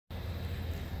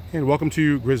And welcome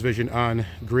to Grizz Vision on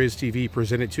Grizz TV,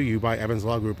 presented to you by Evans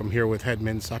Law Group. I'm here with head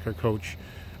men's soccer coach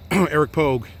Eric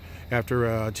Pogue after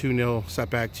a 2-0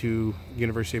 setback to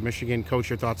University of Michigan. Coach,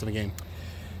 your thoughts on the game?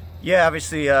 Yeah,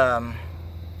 obviously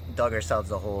dug ourselves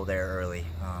a hole there early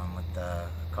with a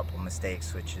couple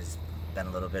mistakes, which has been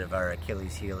a little bit of our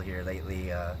Achilles heel here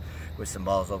lately, with some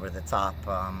balls over the top.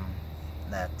 I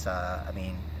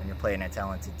mean, when you're playing a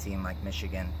talented team like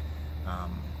Michigan,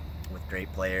 with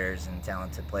great players and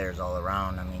talented players all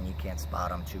around, I mean, you can't spot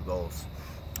them 2 goals.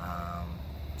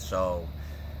 So,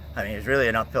 I mean, it was really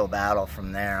an uphill battle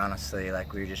from there, honestly.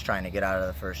 Like, we were just trying to get out of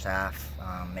the first half,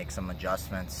 make some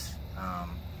adjustments,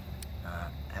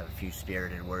 have a few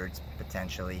spirited words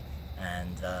potentially,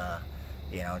 and,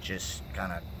 you know, just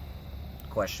kind of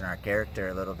question our character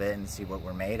a little bit and see what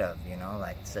we're made of, you know?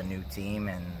 Like, it's a new team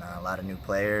and a lot of new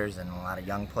players and a lot of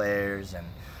young players, and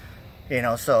you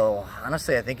know, so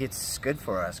honestly, I think it's good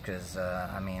for us because,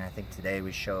 I mean, I think today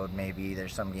we showed maybe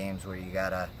there's some games where you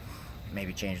gotta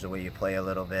maybe change the way you play a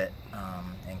little bit,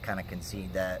 and kind of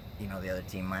concede that, you know, the other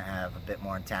team might have a bit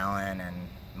more talent and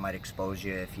might expose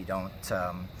you if you don't,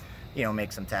 you know,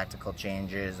 make some tactical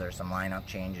changes or some lineup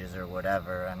changes or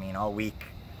whatever. I mean, all week,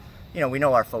 you know, we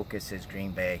know our focus is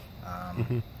Green Bay.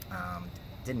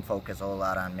 Didn't focus a whole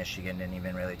lot on Michigan, didn't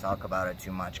even really talk about it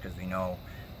too much because we know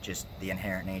just the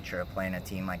inherent nature of playing a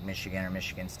team like Michigan or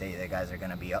Michigan State. The guys are going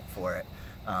to be up for it,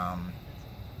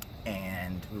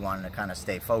 and we wanted to kind of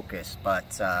stay focused.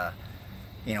 But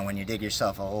you know, when you dig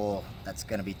yourself a hole, that's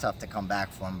going to be tough to come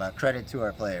back from. But credit to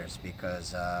our players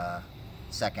because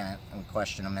second, and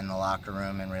question them in the locker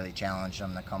room and really challenge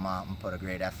them to come out and put a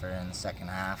great effort in the second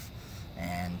half.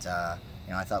 And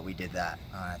you know, I thought we did that.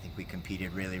 I think we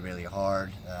competed really, really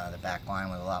hard. The back line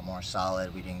was a lot more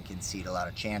solid. We didn't concede a lot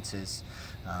of chances,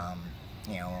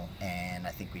 you know, and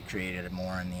I think we created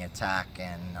more in the attack,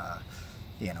 and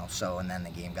you know, so, and then the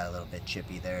game got a little bit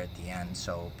chippy there at the end.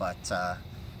 So, but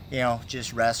you know,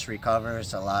 just rest, recover.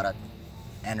 It's a lot of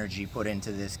energy put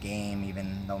into this game,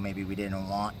 even though maybe we didn't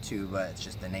want to, but it's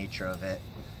just the nature of it.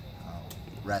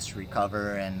 Rest,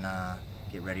 recover, and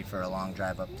get ready for a long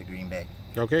drive up to Green Bay.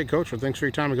 Okay, Coach. Well, thanks for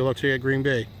your time and good luck to you at Green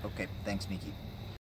Bay. Okay, thanks, Mickey.